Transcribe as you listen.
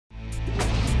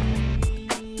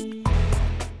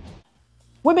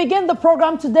We begin the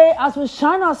program today as we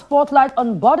shine our spotlight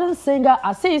on budding singer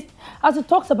Azixx as he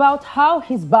talks about how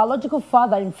his biological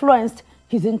father influenced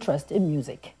his interest in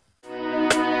music. My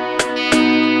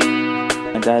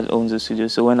dad owns a studio,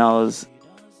 so when I was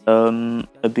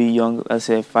a bit young, I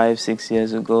say 5-6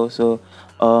 years ago, so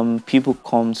people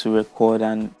come to record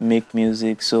and make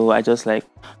music, so I just like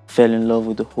fell in love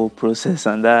with the whole process,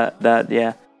 and that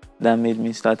made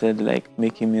me started like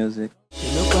making music.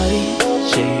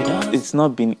 It's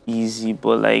not been easy,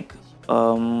 but like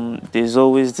there's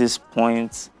always this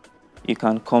point you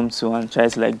can come to and try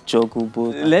to like juggle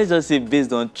both. Let's just say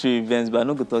based on 3 events, but I'm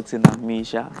not gonna talk to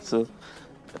Misha. So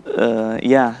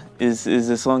yeah, it's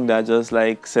a song that just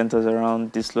like centers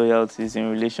around disloyalties in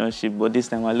relationship, but this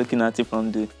time we're looking at it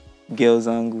from the girl's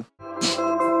angle.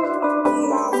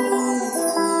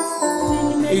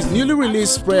 His newly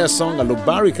released prayer song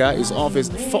Alubarika is off his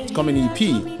forthcoming EP.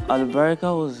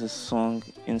 Alubarika was a song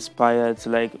inspired to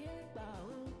like,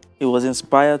 it was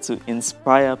inspired to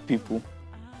inspire people.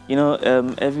 You know,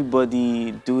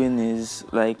 everybody doing is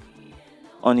like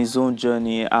on his own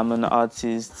journey. I'm an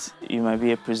artist, you might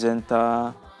be a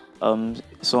presenter,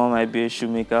 someone might be a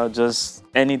shoemaker, just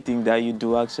anything that you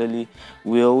do actually.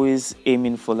 We're always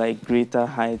aiming for like greater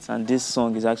heights, and this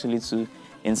song is actually to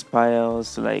inspire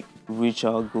us to like reach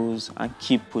our goals and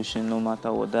keep pushing no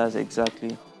matter what. That's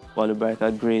exactly what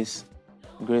Alubarika, grace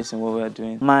in what we are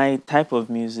doing. My type of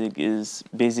music is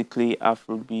basically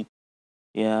Afrobeat.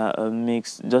 Yeah, a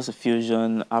mix, just a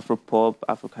fusion, Afro pop,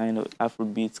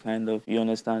 Afrobeats kind of, you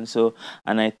understand? So,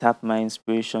 and I tap my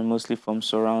inspiration mostly from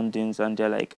surroundings, and they're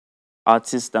like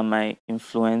artists that might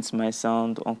influence my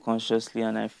sound unconsciously,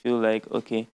 and I feel like,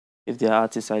 okay, if they're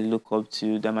artists I look up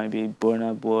to, that might be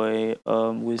Burna Boy,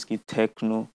 Whiskey,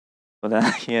 Techno, but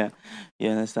that, yeah, you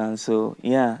understand? So,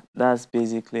 yeah, that's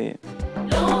basically it.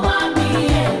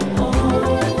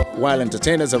 While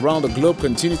entertainers around the globe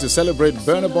continue to celebrate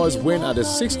Burna Boy's win at the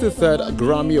 63rd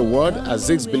Grammy Award,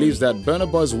 Azixx believes that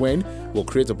Burna Boy's win will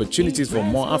create opportunities for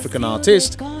more African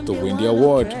artists to win the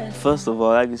award. First of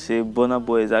all, I can say Burna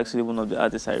Boy is actually one of the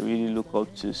artists I really look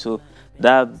up to. So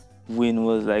that win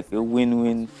was like a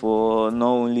win-win for not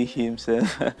only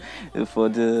himself, for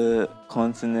the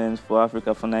continent, for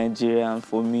Africa, for Nigeria, and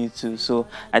for me too. So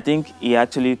I think he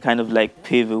actually kind of like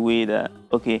paved a way that,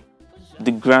 okay,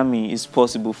 the Grammy is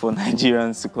possible for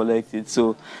Nigerians to collect it,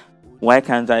 so why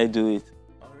can't I do it?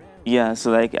 Yeah, so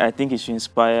like I think it should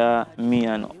inspire me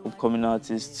and upcoming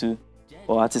artists too,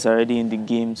 or artists already in the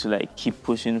game, to like keep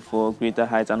pushing for greater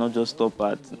heights and not just stop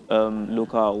at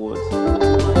local awards.